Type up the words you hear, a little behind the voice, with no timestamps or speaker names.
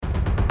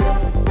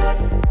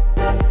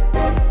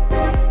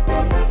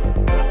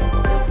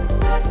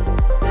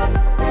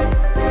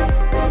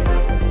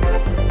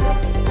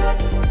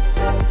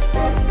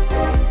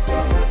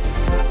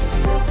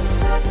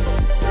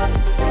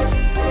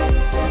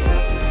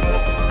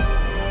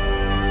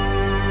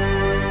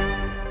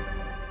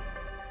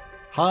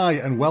Hi,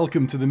 and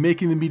welcome to the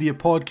Making the Media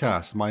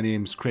podcast. My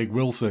name's Craig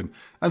Wilson,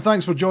 and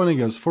thanks for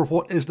joining us for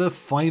what is the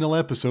final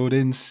episode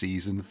in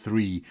Season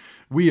 3.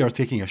 We are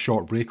taking a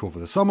short break over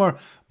the summer,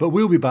 but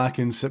we'll be back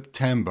in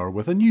September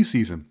with a new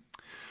season.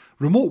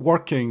 Remote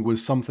working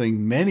was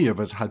something many of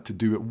us had to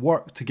do at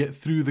work to get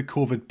through the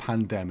COVID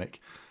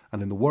pandemic,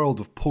 and in the world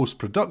of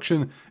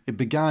post-production, it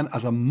began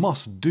as a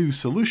must-do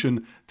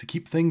solution to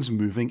keep things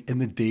moving in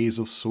the days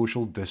of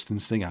social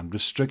distancing and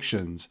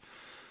restrictions.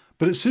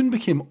 But it soon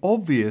became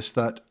obvious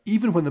that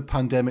even when the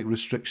pandemic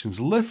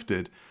restrictions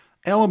lifted,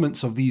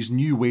 elements of these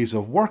new ways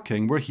of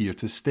working were here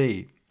to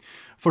stay.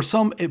 For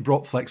some, it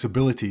brought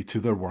flexibility to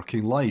their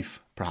working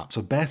life, perhaps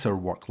a better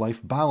work-life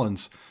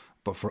balance.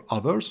 But for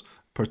others,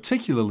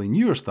 particularly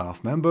newer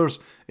staff members,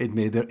 it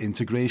made their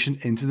integration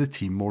into the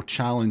team more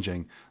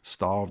challenging,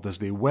 starved as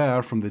they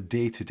were from the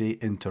day-to-day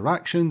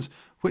interactions,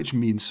 which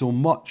mean so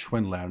much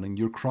when learning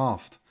your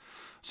craft.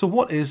 So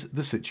what is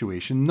the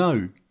situation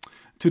now?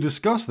 To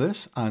discuss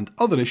this and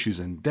other issues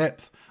in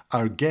depth,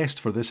 our guest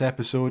for this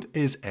episode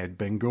is Ed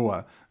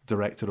Bengoa,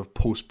 Director of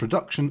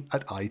Post-Production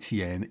at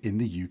ITN in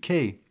the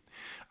UK.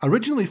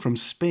 Originally from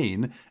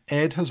Spain,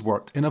 Ed has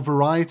worked in a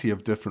variety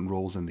of different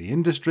roles in the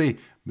industry,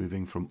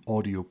 moving from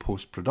audio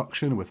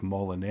post-production with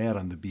Molinaire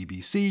and the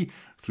BBC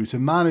through to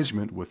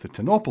management with the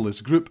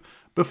Tinopolis Group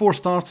before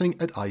starting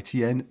at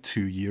ITN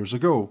 2 years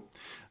ago.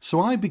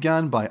 So I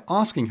began by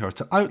asking her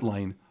to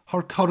outline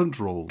her current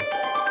role.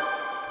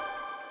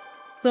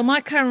 So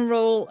my current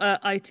role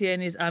at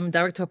ITN is I'm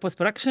Director of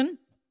Post-Production.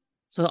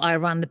 So I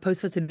run the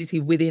post facility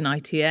within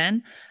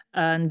ITN,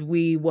 and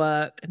we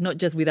work not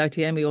just with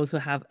ITN, we also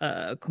have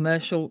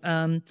commercial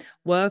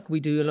work. We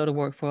do a lot of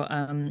work for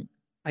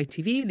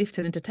ITV,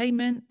 Lifted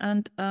Entertainment,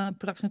 and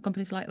production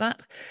companies like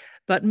that.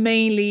 But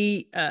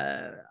mainly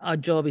our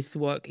job is to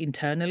work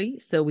internally.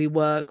 So we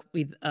work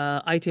with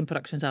ITN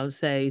Productions, I would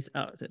say, is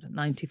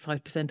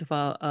 95% of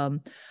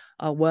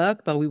our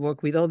work, but we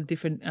work with all the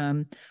different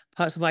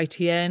parts of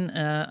ITN.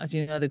 As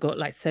you know, they've got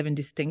like 7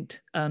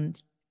 distinct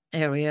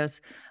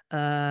areas,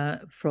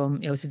 from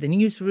obviously the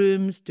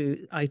newsrooms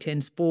to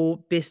ITN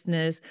Sport,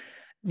 Business,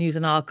 News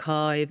and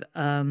Archive.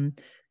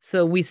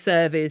 So we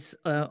service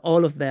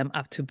all of them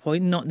up to a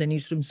point, not the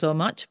newsroom so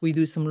much. We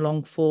do some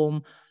long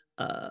form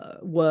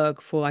work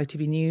for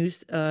ITV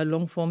News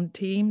long form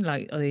team,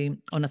 like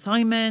on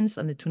assignments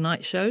and the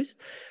Tonight shows,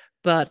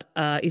 but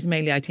it's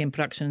mainly ITN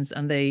Productions,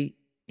 and they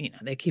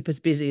keep us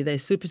busy. They're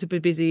super, super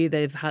busy.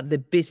 They've had the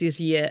busiest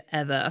year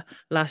ever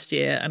last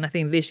year. And I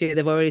think this year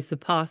they've already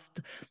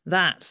surpassed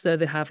that. So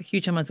they have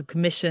huge amounts of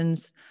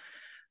commissions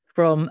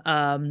from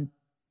Channel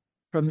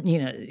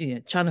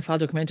 5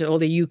 documentary, all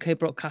the UK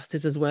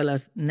broadcasters, as well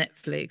as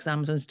Netflix,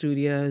 Amazon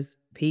Studios,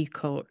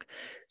 Peacock.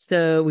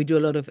 So we do a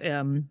lot of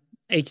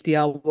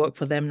HDR work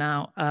for them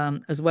now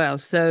as well.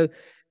 So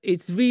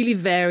it's really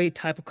varied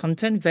type of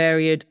content,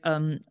 varied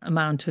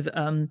amount of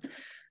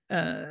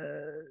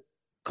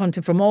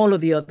content from all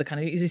of the other kind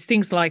of it's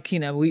things like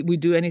we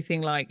do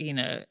anything like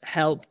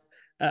help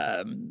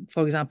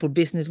for example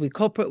business with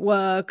corporate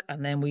work,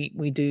 and then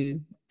we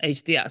do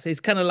HDR. So it's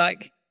kind of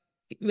like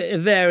a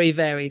very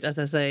varied, as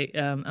I say,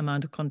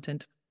 amount of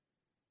content.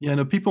 Yeah,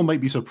 now people might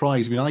be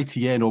surprised. I mean,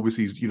 ITN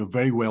obviously is,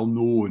 very well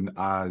known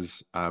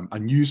as a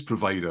news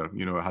provider.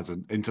 It has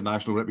an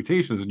international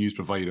reputation as a news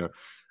provider,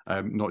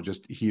 not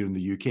just here in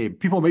the UK.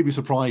 People might be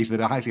surprised that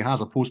it actually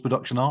has a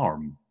post-production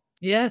arm.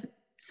 Yes,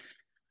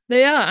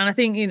 they are. And I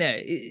think,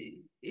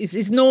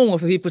 it's normal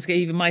for people to get,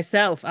 even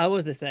myself, I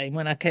was the same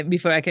when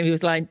before I came, it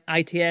was like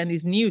ITN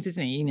is news,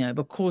 isn't it?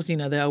 But of course,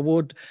 they're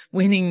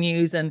award-winning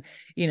news, and,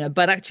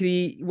 but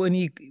actually when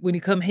you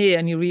come here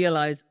and you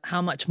realize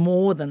how much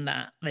more than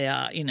that they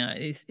are,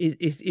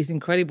 is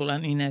incredible.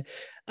 And,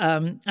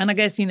 and I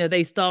guess,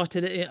 they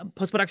started,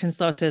 post-production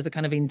started as a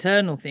kind of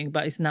internal thing,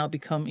 but it's now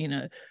become,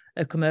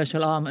 a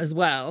commercial arm as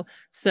well.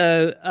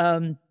 So,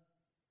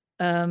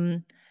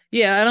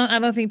 yeah, I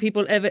don't think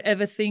people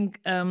ever think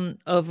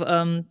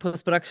of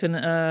post-production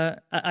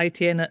at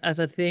ITN as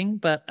a thing,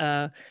 but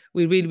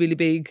we're really, really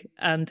big,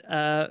 and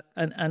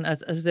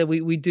as I said,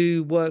 we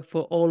do work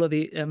for all of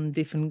the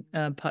different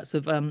parts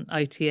of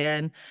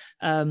ITN,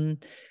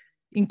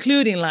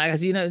 including, like,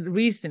 as you know,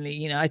 recently,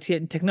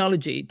 ITN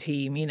technology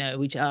team,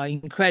 which are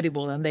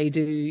incredible, and they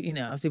do,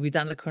 obviously we've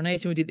done the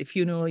coronation, we did the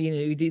funeral,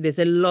 there's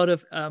a lot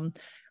of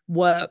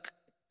work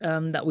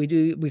that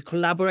we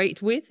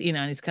collaborate with, and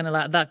it's kind of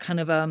like that kind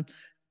of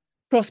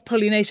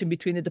cross-pollination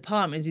between the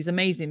departments is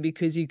amazing,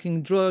 because you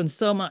can draw on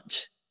so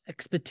much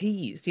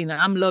expertise.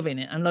 I'm loving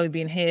it. I'm loving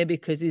being here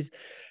because there's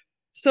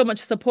so much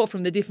support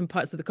from the different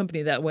parts of the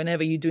company that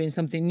whenever you're doing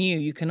something new,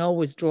 you can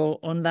always draw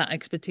on that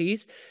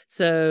expertise.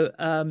 So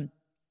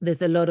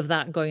there's a lot of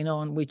that going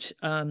on, which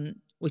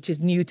is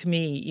new to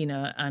me,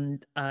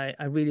 and I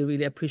really,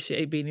 really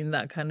appreciate being in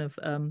that kind of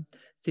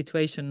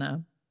situation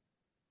now.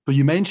 So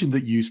you mentioned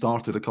that you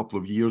started a couple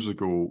of years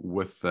ago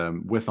with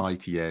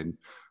ITN.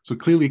 So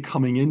clearly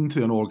coming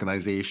into an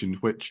organization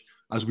which,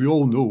 as we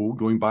all know,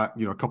 going back,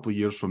 a couple of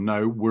years from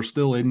now, we're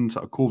still in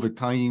sort of COVID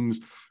times,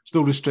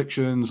 still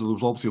restrictions. There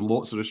was obviously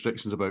lots of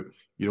restrictions about,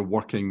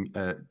 working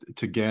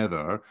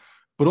together,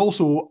 but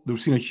also we've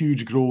seen a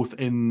huge growth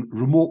in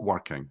remote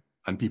working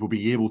and people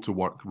being able to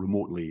work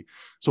remotely.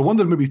 So I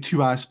wonder maybe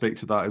two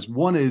aspects of that is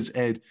one is,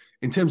 Ed,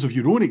 in terms of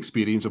your own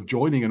experience of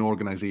joining an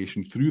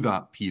organization through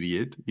that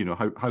period,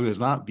 how has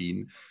that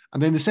been?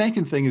 And then the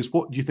second thing is,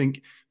 what do you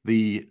think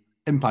the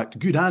impact,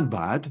 good and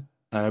bad,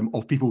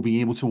 of people being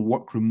able to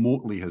work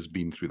remotely has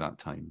been through that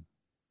time?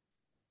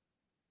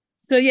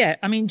 So yeah,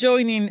 I mean,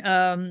 joining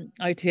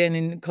ITN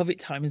in COVID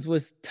times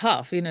was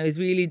tough. It's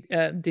really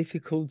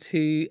difficult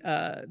to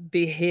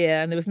be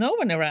here, and there was no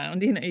one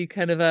around. You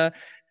kind of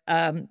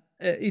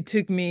it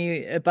took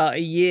me about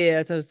a year,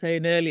 as I was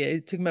saying earlier.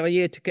 It took me about a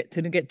year to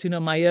get to know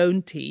my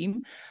own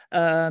team,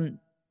 and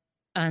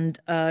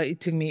it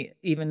took me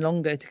even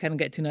longer to kind of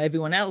get to know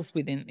everyone else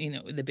within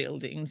the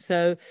building.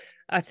 So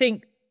I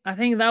think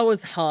that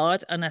was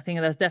hard, and I think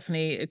that's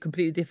definitely a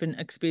completely different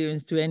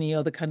experience to any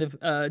other kind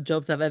of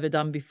jobs I've ever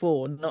done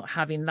before. Not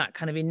having that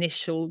kind of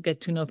initial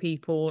get to know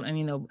people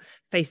and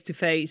face to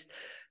face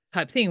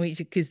type thing, which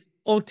because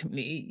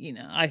ultimately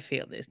I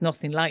feel there's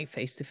nothing like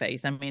face to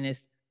face. I mean,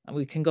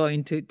 we can go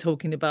into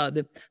talking about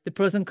the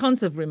pros and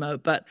cons of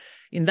remote, but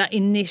in that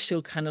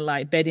initial kind of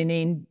like bedding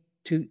in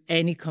to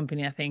any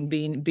company, I think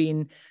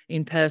being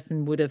in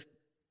person would have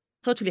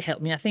totally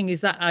helped me. I think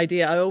is that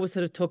idea. I always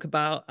sort of talk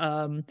about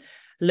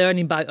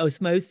learning by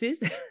osmosis,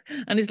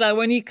 and it's like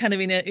when you kind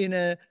of in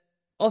a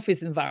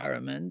office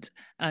environment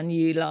and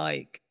you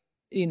like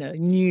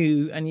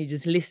new and you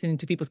just listening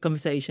to people's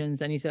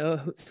conversations and you say, oh,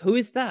 who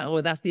is that?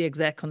 Oh, that's the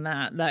exec on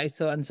that is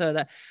so and so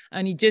that,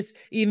 and you just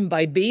even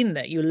by being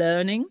there you're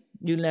learning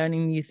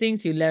new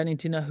things, you're learning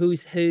to know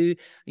who's who,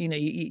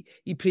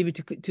 you privy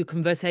to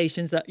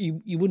conversations that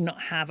you would not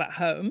have at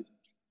home.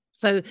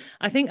 So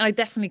I think I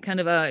definitely kind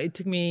of it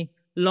took me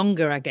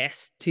longer, I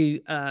guess, to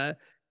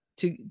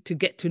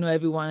get to know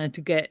everyone and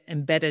to get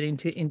embedded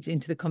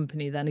into the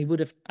company than it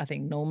would have, I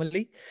think,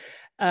 normally.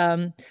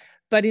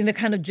 But in the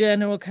kind of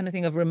general kind of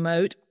thing of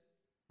remote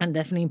and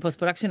definitely in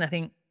post-production, I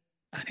think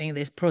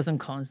there's pros and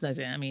cons, does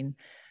it? I mean,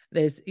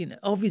 there's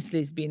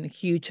obviously it's been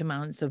huge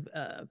amounts of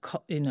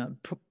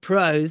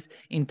pros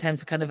in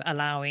terms of kind of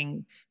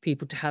allowing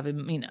people to have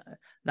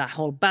that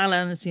whole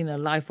balance,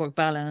 life work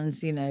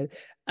balance,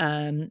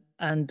 and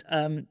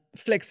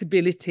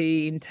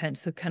flexibility in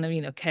terms of kind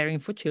of caring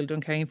for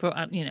children, caring for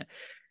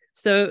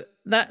so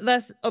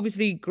that's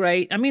obviously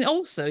great. I mean,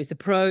 also it's a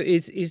pro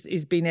is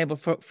being able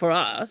for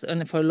us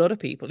and for a lot of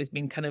people, it's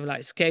been kind of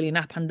like scaling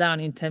up and down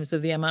in terms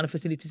of the amount of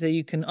facilities that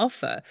you can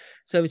offer.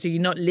 So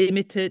you're not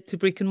limited to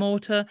brick and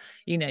mortar.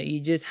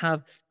 You just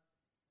have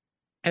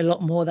a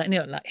lot more that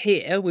like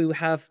here we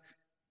have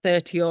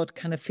 30 odd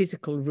kind of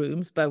physical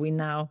rooms, but we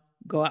now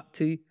go up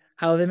to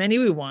however many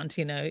we want.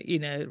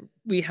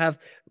 We have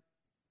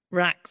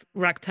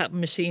racked up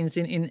machines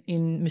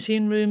in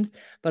machine rooms,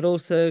 but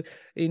also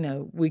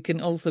we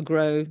can also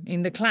grow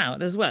in the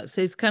cloud as well.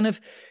 So it's kind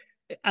of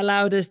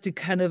allowed us to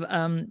kind of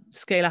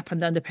scale up and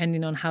down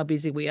depending on how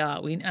busy we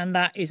are. And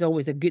that is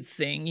always a good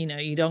thing.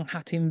 You don't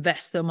have to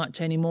invest so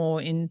much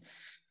anymore in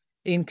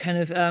kind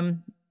of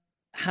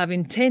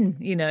having tin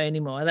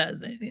anymore.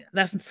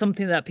 That's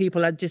something that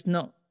people are just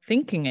not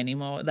thinking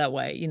anymore that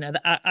way.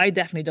 That I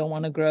definitely don't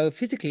want to grow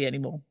physically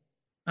anymore.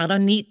 I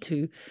don't need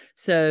to.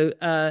 So,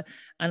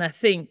 and I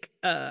think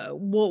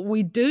what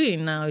we're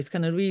doing now is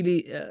kind of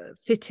really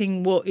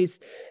fitting what is,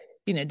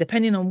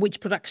 depending on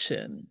which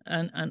production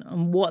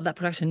and what that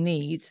production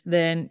needs,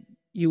 then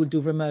you will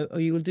do remote or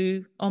you will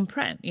do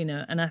on-prem,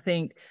 and I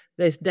think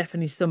there's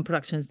definitely some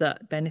productions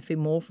that benefit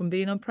more from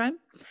being on-prem.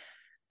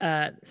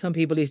 Some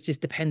people it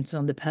just depends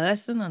on the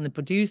person and the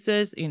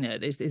producers,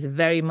 there's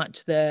very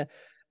much their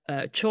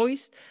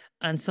choice.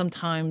 And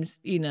sometimes,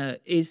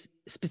 is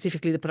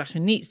specifically the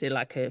production needs it,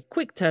 like a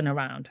quick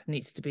turnaround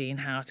needs to be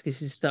in-house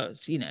because it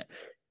starts,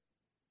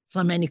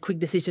 so many quick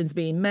decisions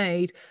being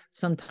made.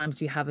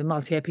 Sometimes you have a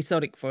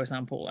multi-episodic, for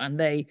example, and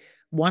they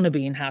want to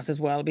be in-house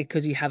as well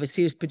because you have a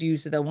serious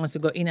producer that wants to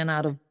go in and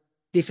out of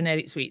different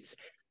edit suites.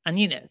 And,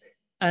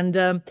 and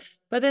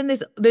but then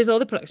there's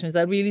other productions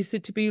that really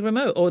suit to be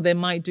remote, or they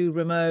might do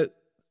remote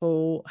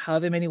for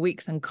however many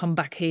weeks and come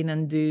back in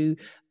and do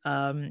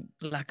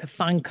like a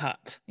fine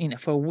cut,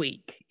 for a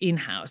week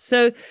in-house.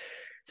 So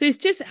it's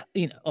just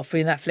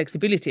offering that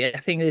flexibility. I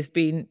think there's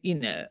been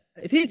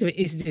I think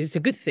it's a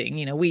good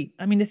thing.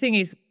 I mean the thing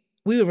is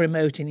we were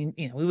remote and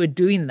we were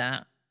doing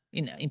that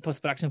in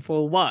post-production for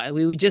a while.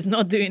 We were just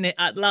not doing it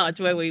at large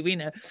where we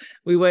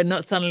were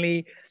not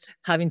suddenly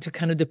having to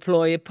kind of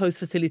deploy a post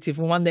facility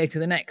from one day to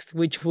the next,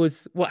 which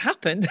was what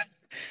happened.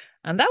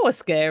 And that was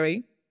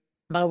scary.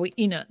 But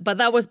but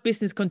that was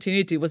business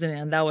continuity, wasn't it?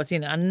 And that was,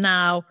 and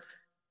now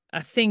I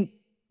think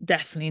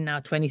definitely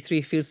now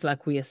 23 feels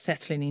like we are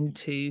settling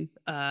into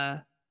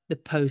the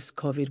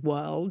post-COVID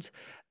world.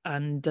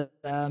 And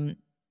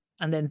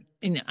and then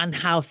and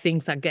how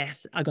things, I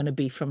guess, are going to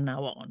be from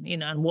now on,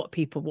 and what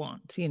people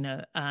want.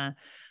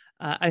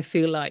 I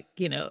feel like,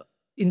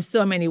 in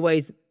so many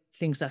ways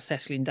things are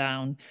settling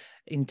down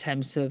in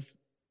terms of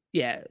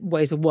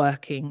ways of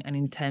working, and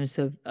in terms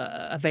of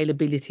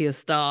availability of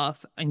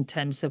staff, in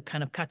terms of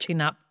kind of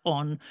catching up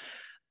on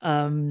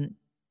and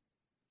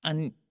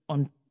on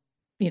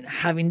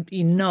having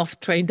enough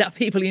trained up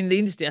people in the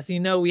industry. As you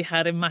know, we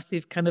had a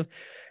massive kind of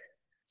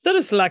sort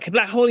of like a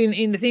black hole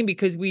in the thing,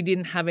 because we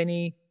didn't have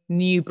any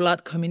new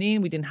blood coming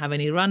in. We didn't have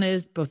any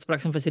runners.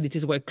 Post-production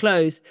facilities were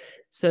closed.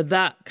 So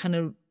that kind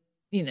of,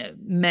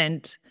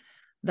 meant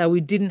that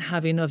we didn't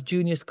have enough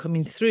juniors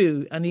coming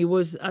through. And it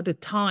was at a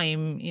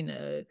time,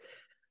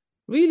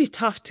 really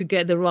tough to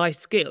get the right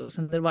skills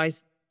and the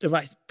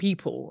right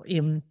people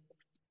in.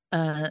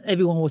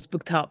 Everyone was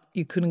booked up.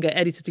 You couldn't get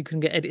editors, you couldn't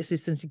get edit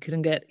assistants, you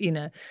couldn't get,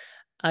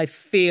 I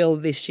feel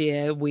this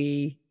year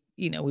we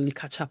will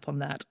catch up on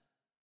that.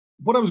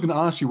 What I was going to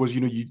ask you was,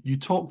 you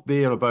talked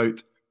there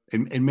about,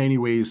 in many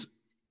ways,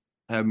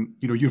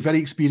 you're very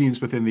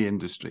experienced within the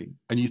industry,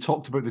 and you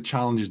talked about the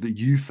challenges that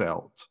you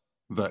felt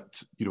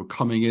that,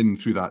 coming in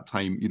through that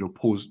time,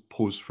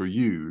 posed for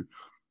you.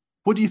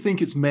 What do you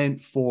think it's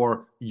meant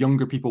for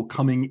younger people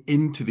coming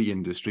into the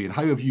industry, and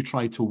how have you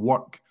tried to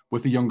work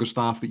with the younger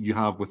staff that you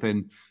have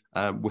within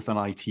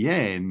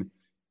ITN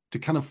to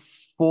kind of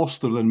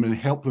foster them and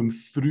help them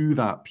through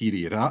that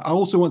period? And I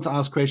also want to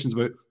ask questions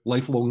about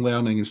lifelong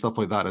learning and stuff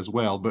like that as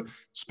well, but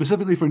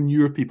specifically for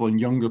newer people and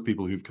younger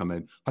people who've come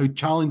in, how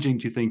challenging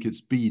do you think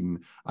it's been,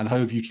 and how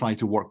have you tried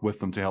to work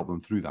with them to help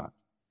them through that?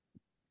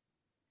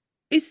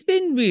 It's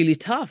been really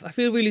tough. I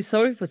feel really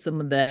sorry for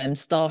some of them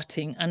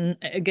starting, and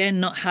again,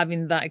 not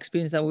having that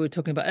experience that we were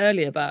talking about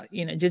earlier, about,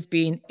 just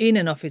being in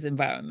an office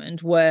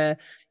environment where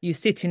you're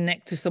sitting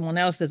next to someone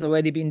else that's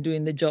already been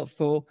doing the job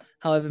for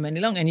however many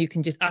long, and you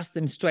can just ask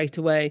them straight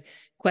away,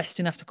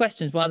 question after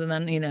questions, rather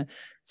than,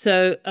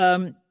 so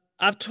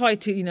I've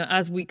tried to,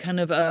 as we kind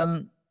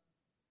of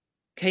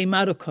came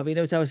out of COVID,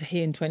 as I was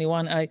here in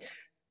 21,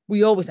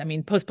 we always,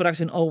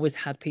 post-production always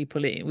had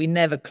people in. We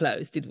never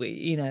closed, did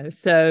we?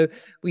 So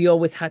we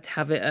always had to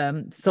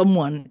have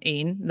someone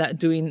in that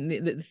doing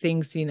the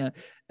things,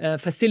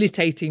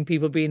 facilitating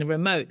people being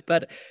remote.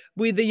 But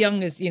with the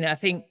youngest, I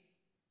think,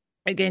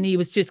 again, he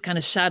was just kind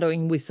of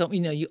shadowing with some,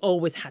 you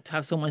always had to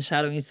have someone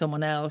shadowing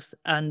someone else,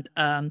 and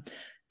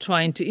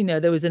trying to,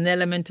 there was an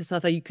element of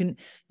stuff that you can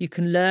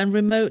learn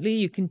remotely.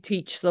 You can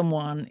teach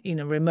someone,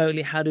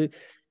 remotely how to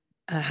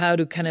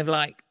kind of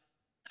like,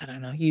 I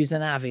don't know, use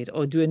an Avid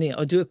or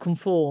do a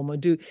conform or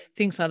do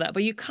things like that.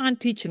 But you can't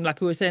teach them,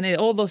 like we were saying,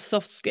 all those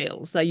soft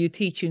skills that you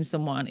teach in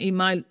someone. In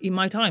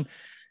my time,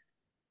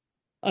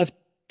 I've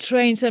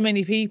trained so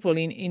many people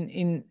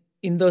in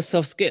those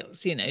soft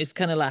skills. It's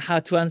kind of like how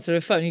to answer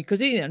a phone,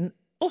 because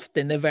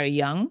often they're very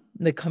young.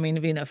 They come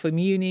in, from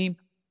uni.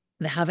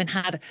 They haven't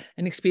had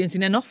an experience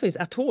in an office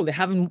at all. They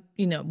haven't,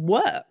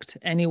 worked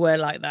anywhere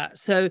like that.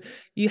 So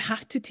you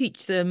have to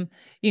teach them.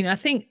 I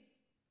think,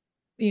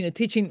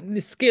 teaching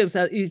the skills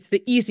is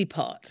the easy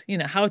part.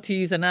 How to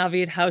use an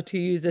Avid, how to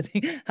use the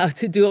thing, how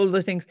to do all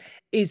those things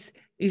is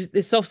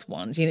the soft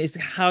ones. Is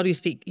how do you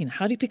speak?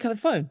 How do you pick up the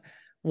phone?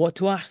 What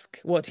to ask?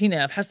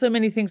 I've had so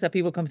many things that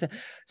people come and say,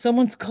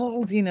 someone's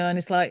called, and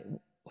it's like,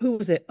 who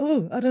was it?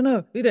 Oh, I don't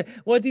know.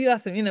 What do you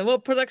ask them?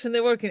 What production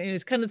they're working in?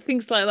 It's kind of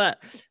things like that.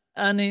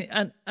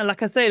 And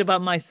like I said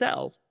about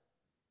myself,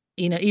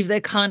 if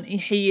they can't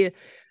hear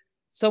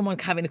someone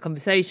having a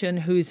conversation,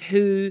 who's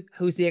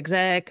the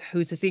exec,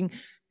 who's the thing,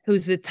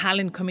 who's the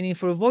talent coming in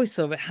for a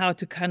voiceover, how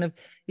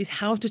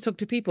to talk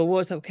to people,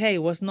 what's okay,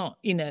 what's not,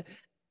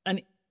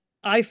 and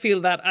I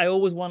feel that I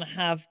always want to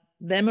have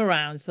them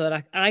around so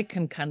that I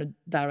can kind of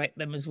direct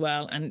them as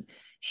well and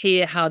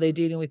hear how they're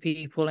dealing with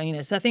people.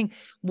 And, so I think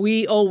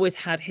we always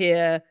had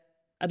here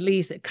at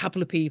least a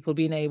couple of people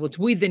being able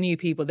to, with the new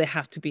people, they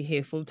have to be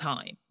here full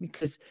time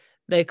because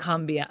they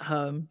can't be at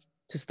home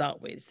to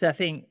start with. So I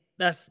think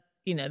that's,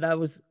 that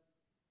was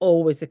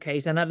always the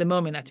case. And at the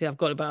moment, actually, I've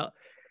got about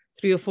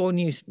 3 or 4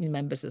 new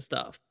members of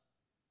staff.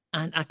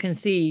 And I can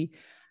see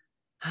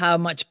how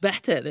much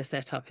better the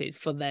setup is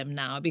for them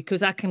now,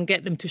 because I can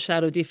get them to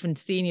shadow different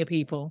senior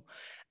people.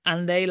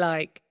 And they're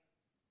like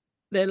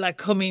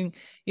coming,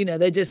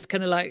 they're just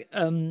kind of like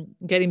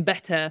getting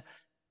better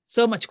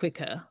so much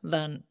quicker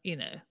than,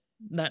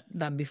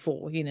 than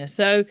before,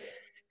 So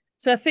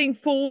I think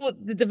for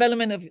the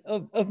development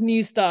of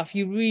new staff,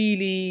 you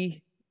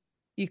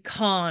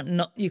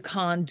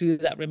can't do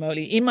that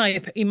remotely, in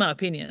my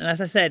opinion. And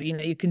as I said,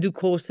 you can do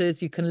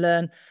courses, you can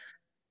learn,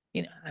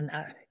 and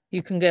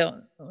you can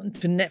go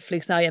to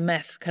Netflix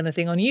IMF kind of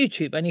thing on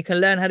YouTube, and you can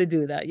learn how to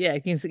do that. Yeah,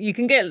 you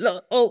can get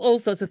all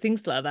sorts of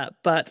things like that,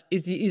 but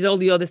is all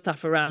the other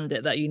stuff around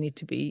it that you need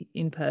to be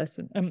in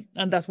person,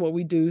 and that's what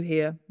we do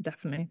here,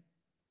 definitely.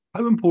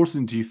 How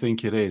important do you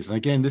think it is? And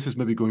again, this is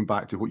maybe going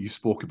back to what you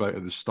spoke about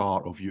at the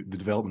start of the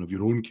development of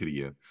your own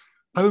career.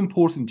 How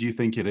important do you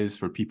think it is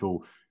for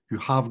people who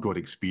have got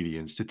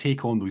experience to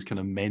take on those kind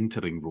of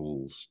mentoring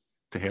roles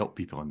to help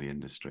people in the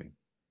industry?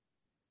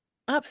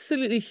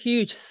 Absolutely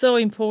huge, so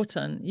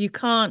important. You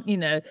can't,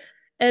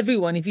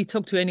 everyone, if you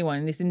talk to anyone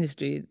in this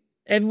industry,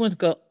 everyone's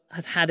got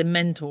has had a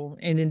mentor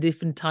in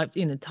different types,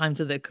 times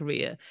of their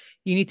career.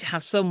 You need to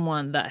have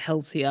someone that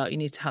helps you out. You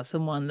need to have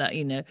someone that,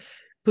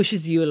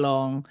 pushes you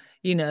along,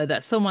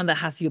 that someone that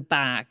has your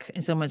back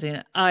and someone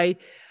saying, I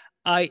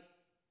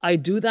I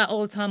do that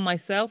all the time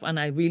myself and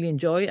I really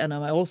enjoy it. And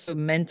I also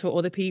mentor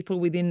other people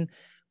within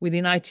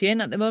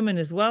ITN at the moment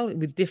as well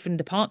with different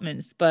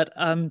departments. But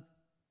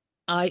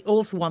I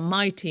also want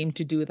my team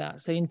to do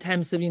that. So in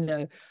terms of,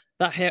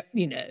 that,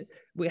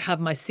 we have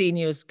my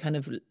seniors kind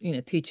of,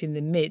 teaching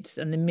the mids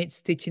and the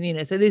mids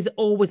teaching, so there's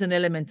always an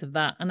element of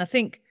that. And I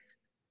think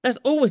that's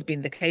always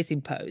been the case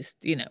in post,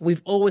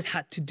 we've always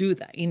had to do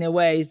that in a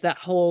way. Is that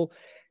whole,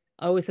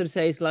 I always sort of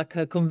say it's like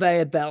a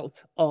conveyor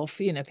belt of,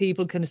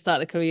 people can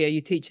start a career,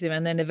 you teach them,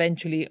 and then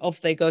eventually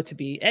off they go to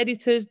be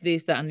editors,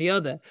 this, that, and the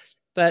other.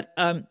 But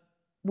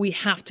we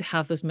have to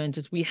have those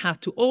mentors. We have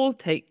to all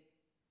take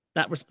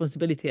that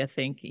responsibility, I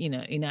think,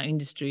 in our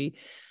industry,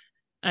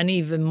 and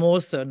even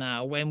more so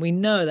now when we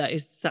know that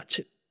it's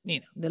such,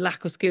 the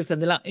lack of skills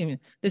and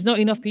there's not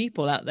enough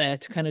people out there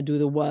to kind of do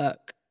the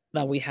work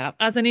that we have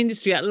as an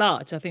industry at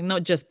large. I think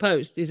not just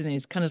post, isn't it?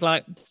 It's kind of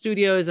like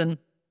studios and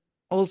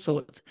all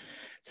sorts.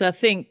 So I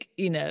think,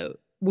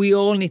 we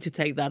all need to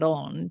take that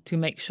on to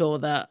make sure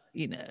that,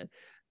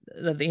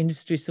 that the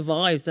industry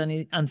survives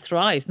and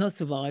thrives, not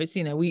survives.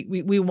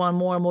 We want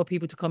more and more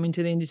people to come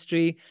into the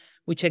industry,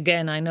 which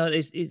again, I know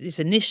is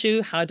an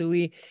issue. How do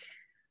we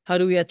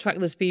attract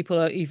those people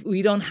if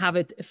we don't have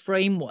a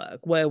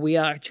framework where we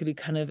are actually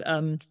kind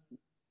of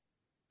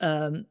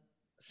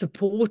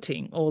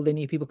supporting all the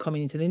new people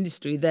coming into the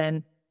industry?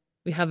 Then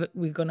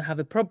we're going to have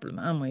a problem,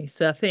 aren't we?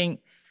 So I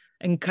think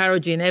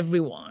encouraging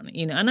everyone,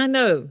 and I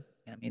know,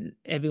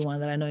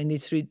 everyone that I know in the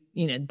industry,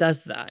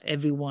 does that.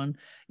 Everyone,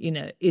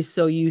 is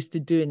so used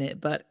to doing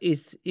it, but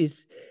is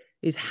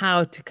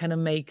how to kind of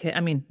make it.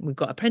 We've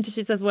got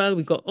apprenticeships as well.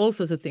 We've got all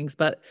sorts of things,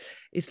 but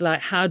it's like,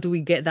 how do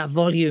we get that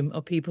volume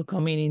of people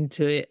coming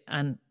into it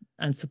and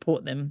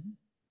support them?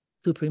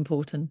 Super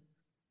important.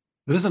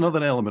 There is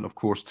another element, of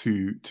course,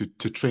 to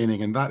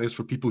training, and that is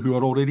for people who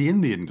are already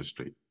in the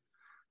industry.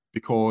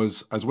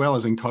 Because as well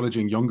as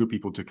encouraging younger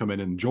people to come in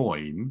and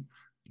join,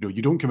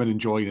 you don't come in and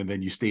join and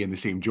then you stay in the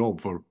same job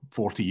for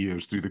 40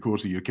 years through the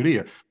course of your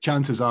career.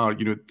 Chances are,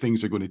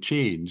 things are going to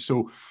change.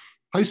 So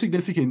how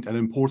significant and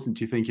important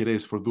do you think it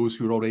is for those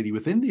who are already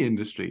within the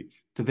industry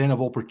to then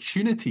have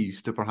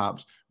opportunities to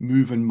perhaps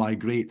move and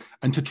migrate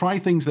and to try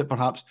things that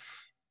perhaps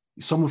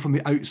someone from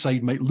the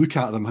outside might look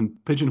at them and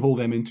pigeonhole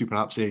them into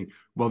perhaps saying,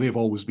 well, they've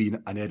always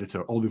been an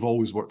editor or they've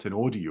always worked in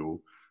audio,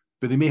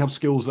 but they may have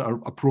skills that are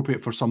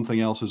appropriate for something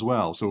else as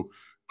well. So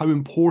how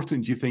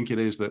important do you think it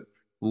is that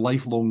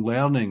lifelong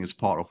learning is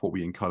part of what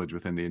we encourage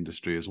within the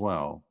industry as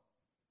well?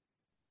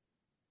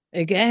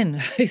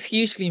 Again, it's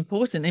hugely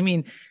important.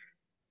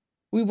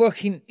 We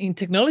work in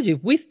technology,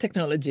 with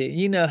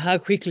technology, how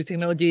quickly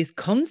technology is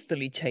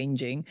constantly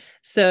changing.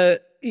 So,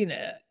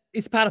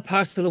 it's part of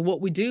parcel of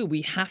what we do.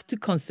 We have to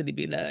constantly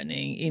be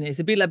learning. It's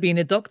a bit like being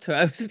a doctor.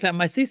 I was like,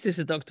 my sister's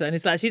a doctor, and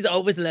it's like she's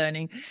always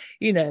learning,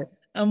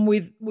 and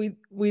with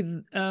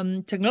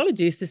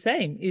technology is the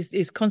same.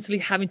 Is constantly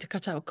having to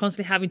catch up,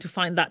 constantly having to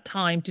find that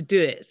time to do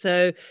it.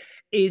 So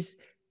is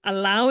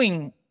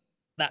allowing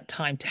that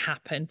time to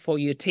happen for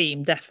your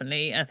team.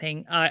 Definitely. I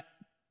think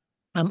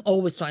I'm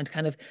always trying to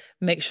kind of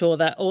make sure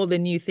that all the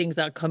new things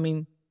are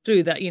coming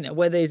through, that,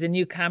 where there's a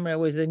new camera,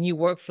 where there's a new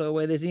workflow,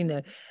 where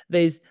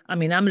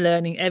I'm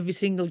learning every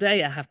single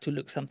day. I have to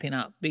look something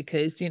up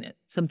because,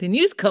 something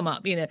new's come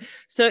up,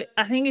 So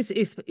I think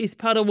it's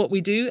part of what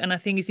we do. And I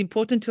think it's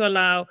important to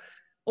allow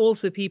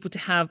also people to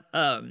have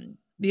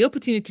the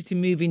opportunity to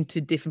move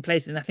into different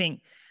places. And I think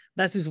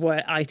that's just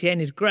where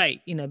ITN is great,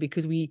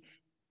 because we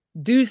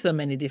do so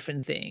many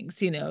different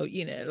things,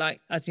 like,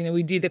 as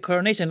we did the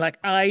coronation. Like,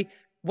 I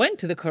went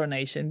to the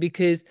coronation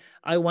because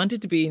I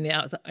wanted to be in the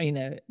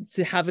outside,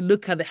 to have a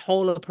look at the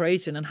whole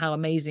operation and how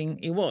amazing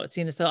it was,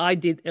 so I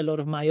did a lot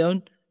of my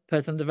own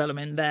personal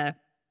development there.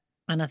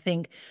 And I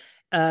think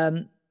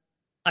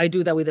I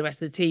do that with the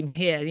rest of the team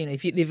here.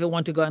 If you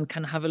want to go and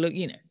kind of have a look,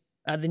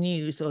 at the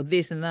news or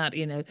this and that,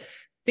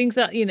 things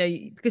that,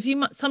 because you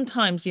might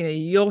sometimes,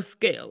 your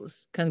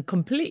skills can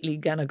completely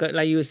kind of go,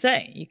 like you were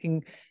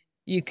saying,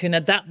 you can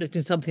adapt it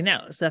to something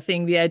else. I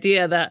think the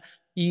idea that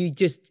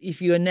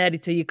if you're an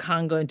editor, you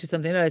can't go into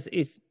something else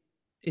is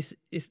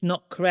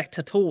not correct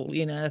at all.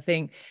 I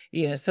think,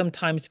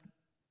 sometimes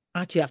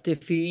actually after a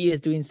few years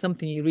doing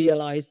something, you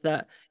realize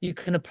that you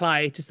can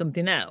apply it to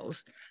something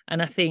else.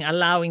 And I think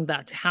allowing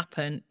that to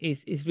happen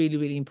is really,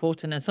 really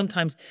important. And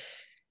sometimes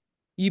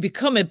you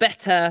become a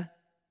better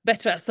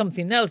at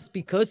something else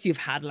because you've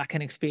had like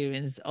an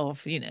experience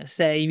of,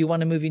 say, if you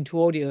want to move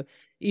into audio,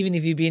 even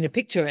if you've been a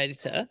picture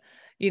editor,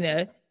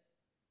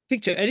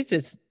 picture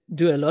editors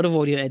do a lot of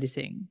audio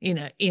editing,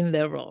 in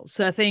their role.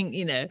 So I think,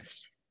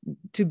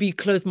 to be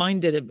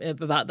close-minded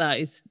about that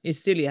is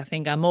silly. I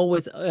think I'm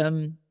always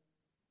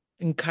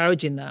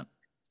encouraging that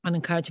and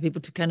encouraging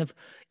people to kind of,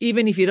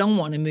 even if you don't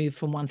want to move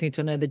from one thing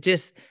to another,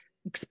 just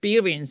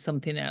experience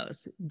something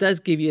else does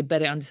give you a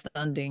better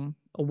understanding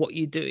of what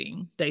you're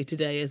doing day to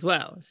day as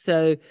well.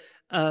 So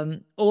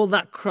all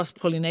that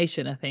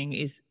cross-pollination, I think,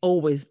 is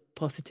always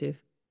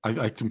positive.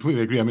 I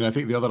completely agree. I mean, I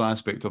think the other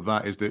aspect of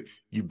that is that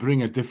you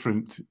bring a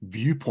different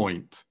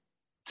viewpoint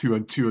to a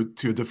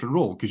different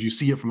role because you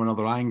see it from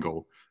another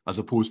angle as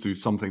opposed to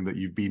something that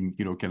you've been,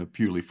 kind of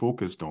purely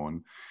focused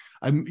on.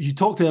 You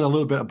talked there a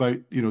little bit about,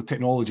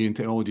 technology and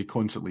technology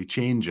constantly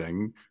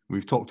changing.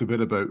 We've talked a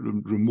bit about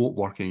remote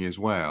working as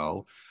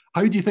well.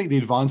 How do you think the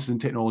advances in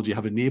technology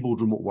have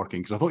enabled remote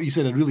working? Because I thought you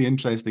said a really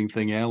interesting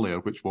thing earlier,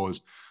 which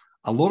was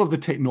a lot of the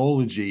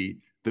technology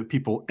that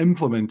people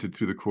implemented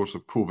through the course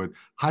of COVID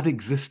had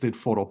existed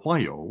for a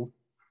while,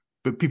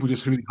 but people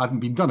just really hadn't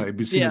been done it. It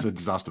was seen as a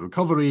disaster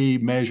recovery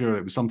measure.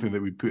 It was something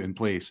that we put in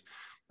place.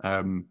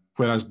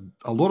 Whereas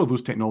a lot of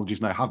those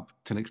technologies now have,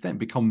 to an extent,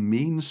 become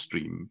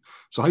mainstream.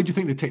 So how do you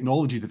think the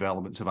technology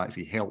developments have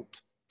actually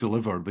helped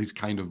deliver these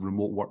kind of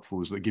remote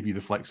workflows that give you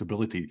the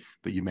flexibility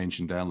that you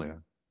mentioned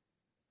earlier?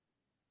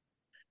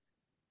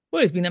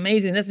 Well, it's been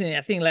amazing, hasn't it?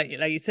 I think, like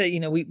you said,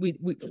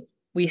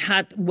 we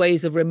had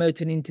ways of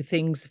remoting into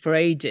things for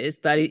ages,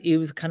 but it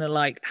was kind of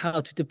like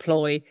how to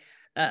deploy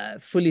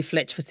fully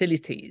fledged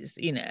facilities,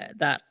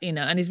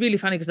 and it's really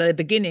funny because at the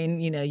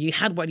beginning, you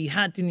had what you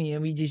had, didn't you?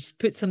 And we just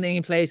put something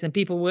in place and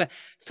people were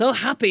so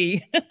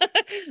happy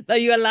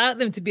that you allowed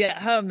them to be at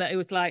home that it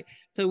was like,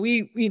 so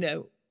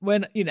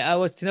when I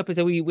was setting up,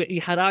 so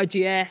we had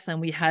RGS and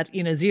we had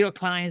zero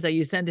clients that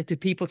you send it to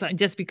people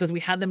just because we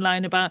had them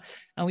lying about,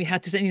 and we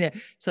had to send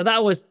so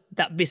that was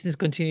that business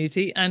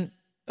continuity. And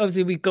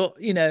obviously we got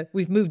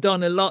we've moved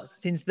on a lot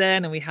since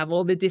then, and we have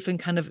all the different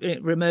kind of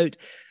remote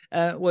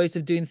ways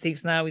of doing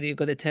things now. You've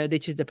got the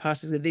Teraditches, the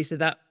parsers, the this or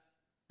that,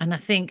 and I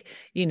think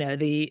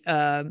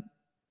the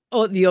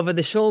or the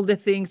over-the-shoulder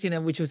things,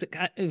 which was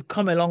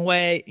come a long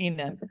way,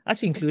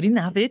 actually including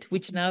Navid,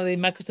 which now the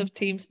Microsoft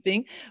Teams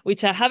thing,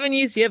 which I haven't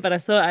used yet, but I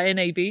saw at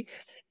NAB.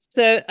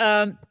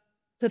 So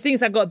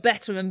things have got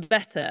better and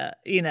better,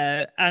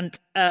 and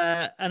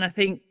I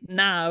think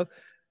now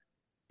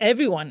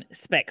everyone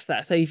expects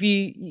that. So if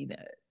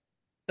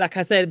like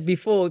I said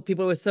before,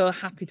 people were so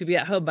happy to be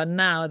at home, but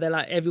now they're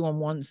like, everyone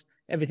wants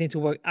everything to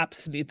work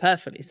absolutely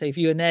perfectly. So if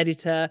you're an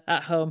editor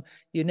at home,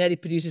 you're an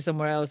edit producer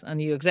somewhere else,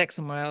 and you exec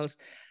somewhere else,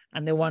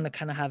 and they want to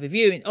kind of have a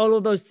view, and all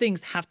of those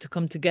things have to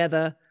come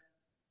together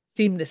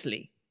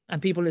seamlessly,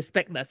 and people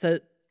expect that. So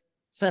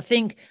I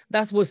think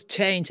that's what's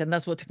changed, and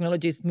that's what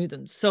technology has moved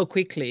on so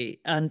quickly,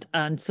 and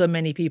so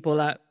many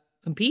people are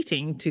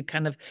competing to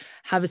kind of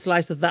have a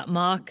slice of that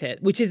market,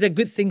 which is a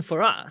good thing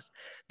for us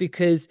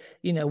because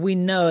we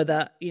know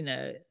that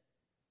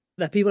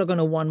that people are going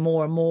to want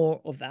more and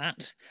more of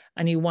that,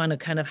 and you want to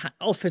kind of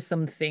offer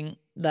something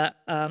that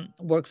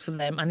works for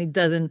them, and it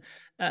doesn't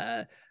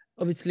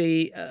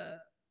obviously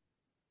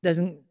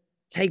doesn't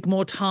take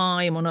more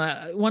time.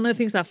 One of the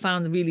things I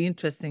found really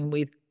interesting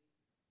with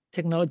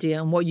technology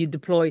and what you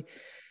deploy,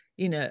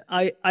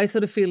 I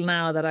sort of feel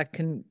now that I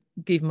can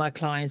give my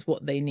clients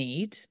what they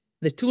need.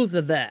 The tools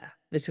are there,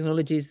 the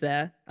technology is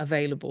there,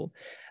 available.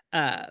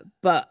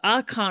 But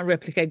I can't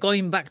replicate,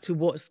 going back to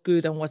what's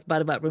good and what's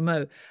bad about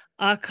remote,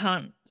 I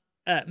can't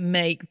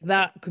make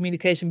that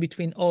communication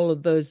between all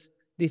of those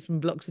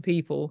different blocks of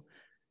people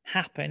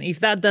happen. If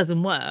that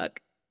doesn't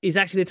work, it's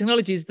actually the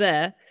technology is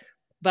there,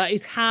 but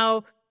it's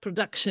how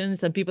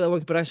productions and people that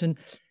work in production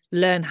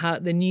learn how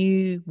the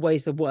new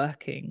ways of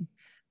working,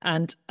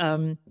 and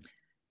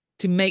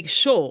to make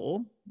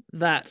sure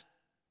that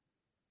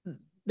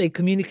they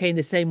communicate in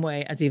the same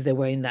way as if they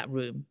were in that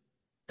room,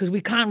 because we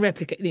can't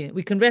replicate.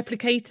 We can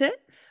replicate it,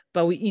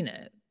 but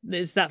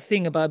there's that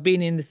thing about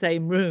being in the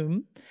same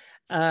room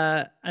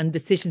and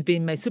decisions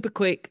being made super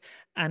quick,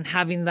 and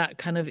having that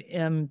kind of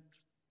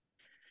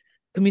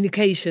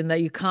communication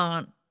that you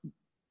can't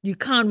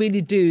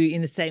really do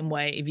in the same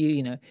way. If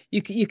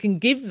you can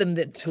give them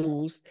the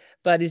tools,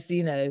 but it's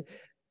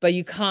but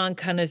you can't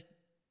kind of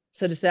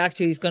sort of say,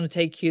 actually it's going to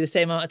take you the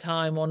same amount of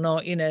time or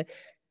not.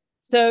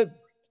 So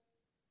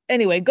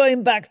anyway,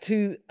 going back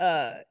to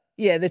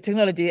the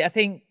technology, I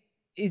think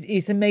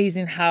it's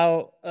amazing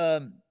how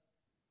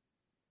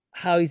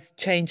it's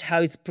changed,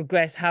 how it's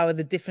progressed, how are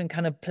the different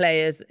kind of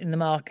players in the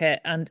market,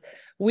 and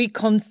we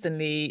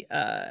constantly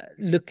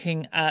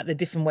looking at the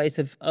different ways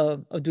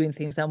of doing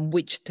things and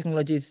which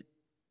technologies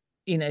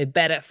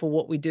better for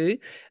what we do,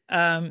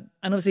 and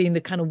obviously in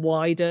the kind of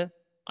wider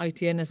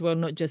ITN as well,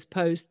 not just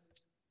post.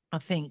 I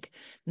think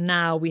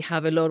now we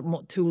have a lot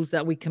more tools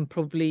that we can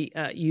probably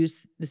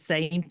use the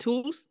same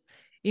tools,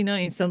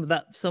 in some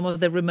of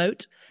the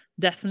remote.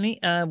 Definitely,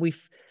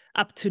 we've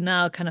up to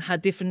now kind of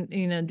had different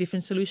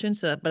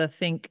solutions, but I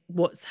think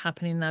what's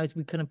happening now is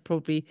we kind of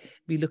probably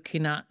be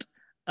looking at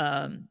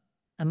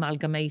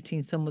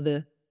amalgamating some of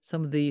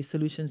the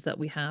solutions that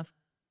we have.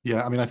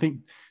 Yeah, I mean, I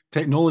think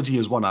technology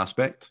is one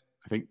aspect.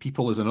 I think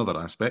people is another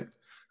aspect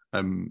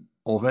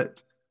of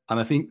it. And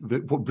I think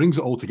that what brings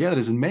it all together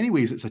is, in many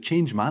ways, it's a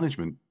change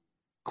management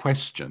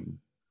question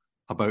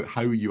about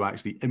how you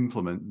actually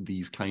implement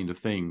these kind of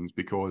things.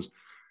 Because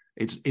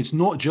It's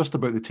not just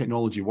about the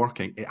technology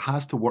working. It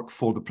has to work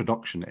for the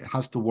production. It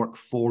has to work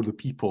for the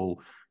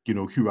people,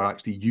 who are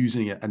actually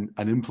using it and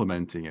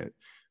implementing it.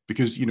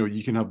 Because,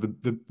 you can have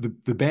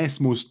the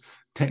best, most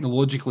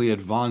technologically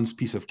advanced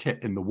piece of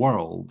kit in the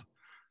world,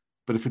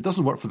 but if it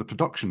doesn't work for the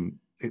production,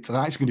 it's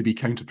actually going to be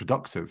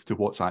counterproductive to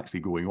what's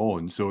actually going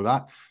on. So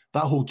that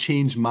whole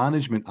change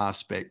management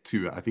aspect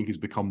to it, I think, has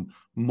become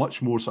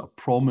much more sort of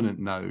prominent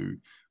now,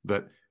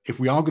 that if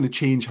we are going to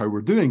change how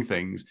we're doing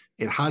things,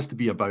 it has to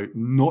be about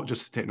not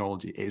just the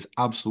technology. It is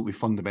absolutely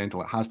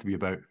fundamental. It has to be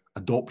about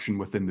adoption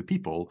within the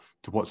people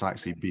to what's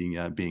actually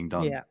being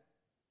done. Yeah.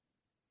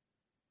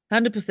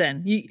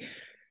 100%.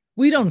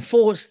 We don't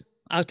force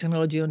our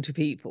technology onto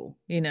people,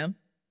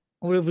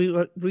 or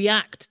we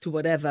react to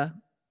whatever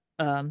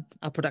our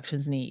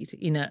productions need,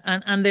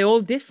 and they're all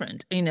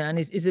different, and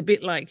it's a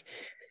bit like,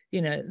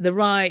 the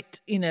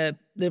right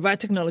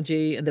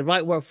technology and the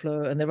right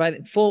workflow and the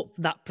right for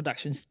that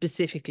production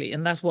specifically.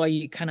 And that's why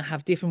you kind of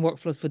have different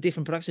workflows for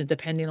different productions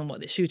depending on what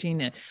they're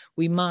shooting.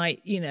 We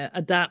might,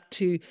 adapt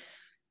to,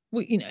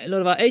 a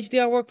lot of our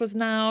HDR workflows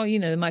now,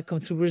 they might come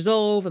through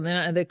Resolve, and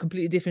they're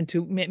completely different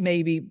to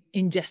maybe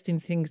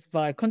ingesting things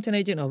via Content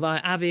Agent or via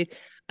Avid.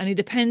 And it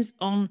depends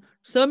on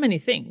so many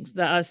things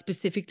that are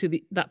specific to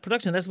that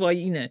production. That's why,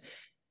 you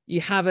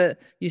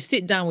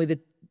sit down with the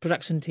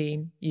production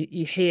team,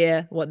 you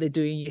hear what they're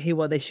doing, you hear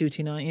what they're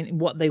shooting on,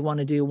 and what they want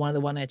to do, what they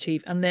want to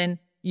achieve, and then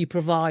you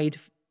provide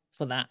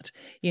for that,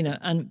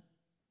 and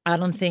I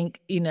don't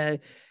think, you're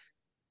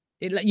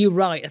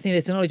right. I think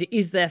the technology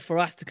is there for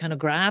us to kind of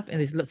grab, and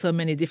there's so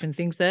many different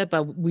things there,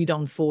 but we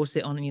don't force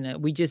it on,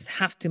 we just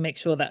have to make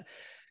sure that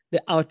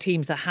our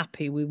teams are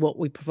happy with what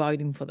we're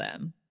providing for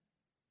them.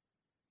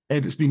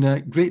 Ed, it's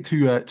been great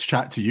to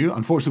chat to you.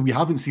 Unfortunately, we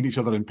haven't seen each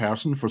other in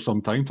person for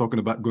some time, talking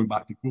about going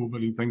back to COVID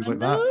and things like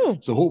that.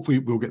 So hopefully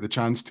we'll get the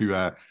chance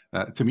to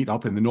meet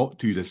up in the not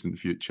too distant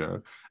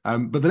future.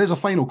 But there is a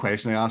final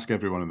question I ask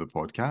everyone on the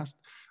podcast.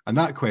 And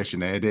that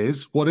question, Ed,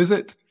 is, what is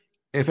it,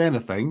 if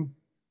anything,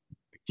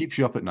 that keeps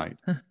you up at night?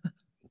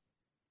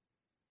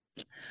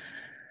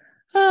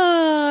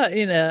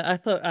 I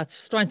thought I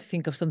was trying to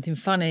think of something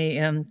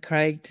funny,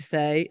 Craig, to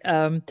say,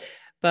 but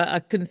I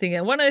couldn't think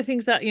of. One of the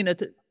things that,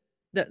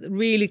 that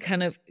really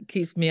kind of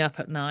keeps me up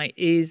at night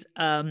is,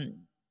 and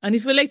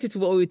it's related to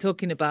what we were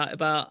talking about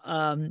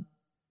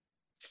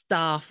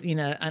staff,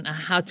 and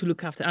how to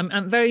look after.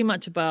 I'm very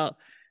much about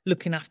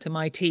looking after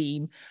my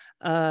team,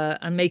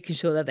 and making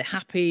sure that they're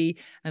happy,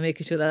 and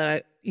making sure that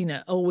I,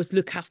 always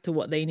look after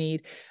what they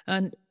need.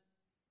 And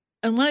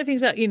one of the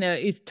things that,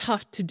 is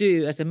tough to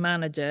do as a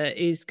manager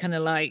is kind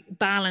of like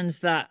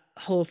balance that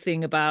whole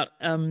thing about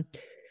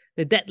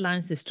the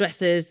deadlines, the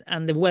stresses,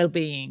 and the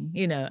well-being,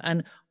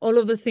 and all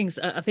of those things,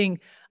 I think,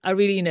 are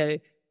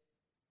really,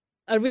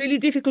 are really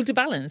difficult to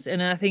balance.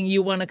 And I think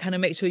you want to kind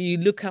of make sure you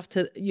look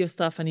after your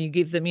stuff and you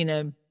give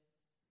them,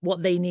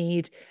 what they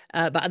need,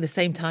 but at the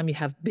same time you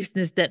have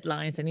business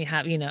deadlines, and you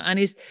have, and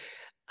it's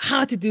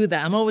hard to do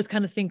that. I'm always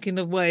kind of thinking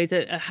of ways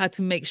how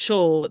to make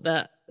sure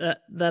that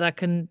I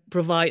can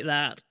provide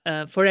that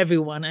for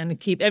everyone and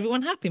keep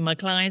everyone happy, my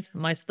clients,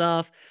 my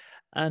staff,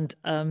 and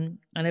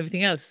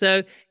everything else.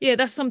 So yeah,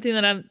 that's something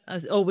that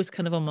is always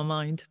kind of on my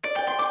mind.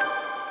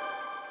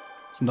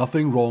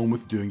 Nothing wrong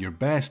with doing your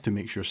best to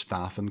make sure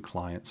staff and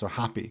clients are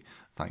happy.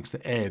 Thanks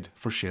to Ed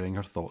for sharing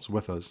her thoughts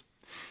with us.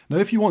 Now,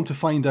 if you want to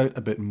find out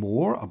a bit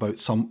more about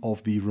some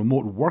of the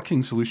remote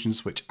working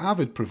solutions which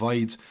Avid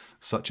provides,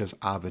 such as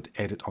Avid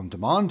Edit On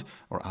Demand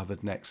or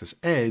Avid Nexus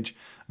Edge,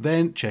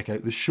 then check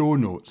out the show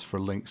notes for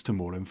links to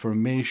more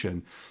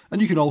information.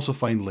 And you can also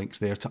find links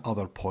there to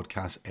other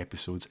podcast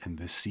episodes in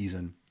this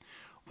season.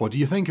 What do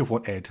you think of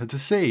what Ed had to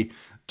say?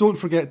 Don't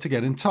forget to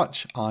get in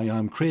touch. I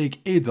am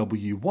Craig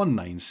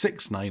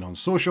AW1969 on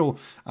social,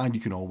 and you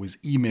can always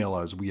email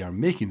us. We are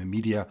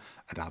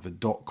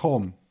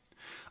makingthemedia@avid.com.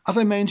 As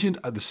I mentioned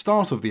at the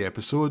start of the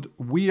episode,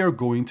 we are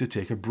going to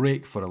take a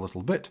break for a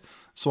little bit,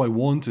 so I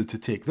wanted to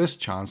take this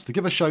chance to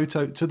give a shout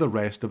out to the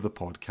rest of the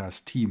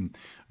podcast team,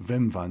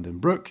 Wim van den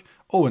Broek,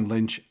 Owen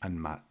Lynch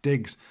and Matt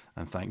Diggs,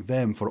 and thank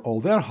them for all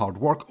their hard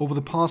work over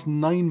the past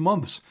 9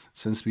 months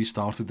since we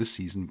started the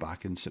season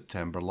back in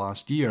September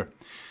last year.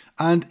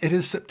 And it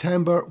is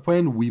September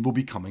when we will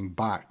be coming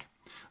back.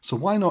 So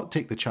why not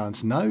take the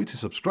chance now to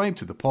subscribe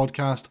to the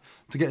podcast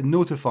to get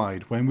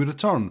notified when we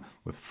return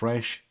with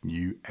fresh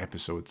new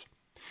episodes.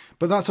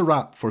 But that's a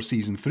wrap for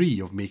Season 3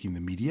 of Making the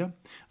Media.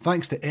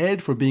 Thanks to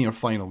Ed for being our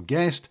final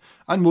guest,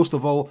 and most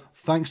of all,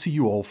 thanks to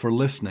you all for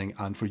listening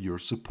and for your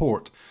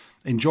support.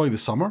 Enjoy the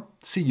summer,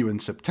 see you in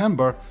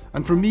September,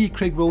 and from me,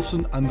 Craig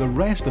Wilson, and the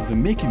rest of the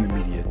Making the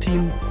Media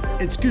team,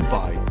 it's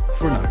goodbye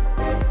for now.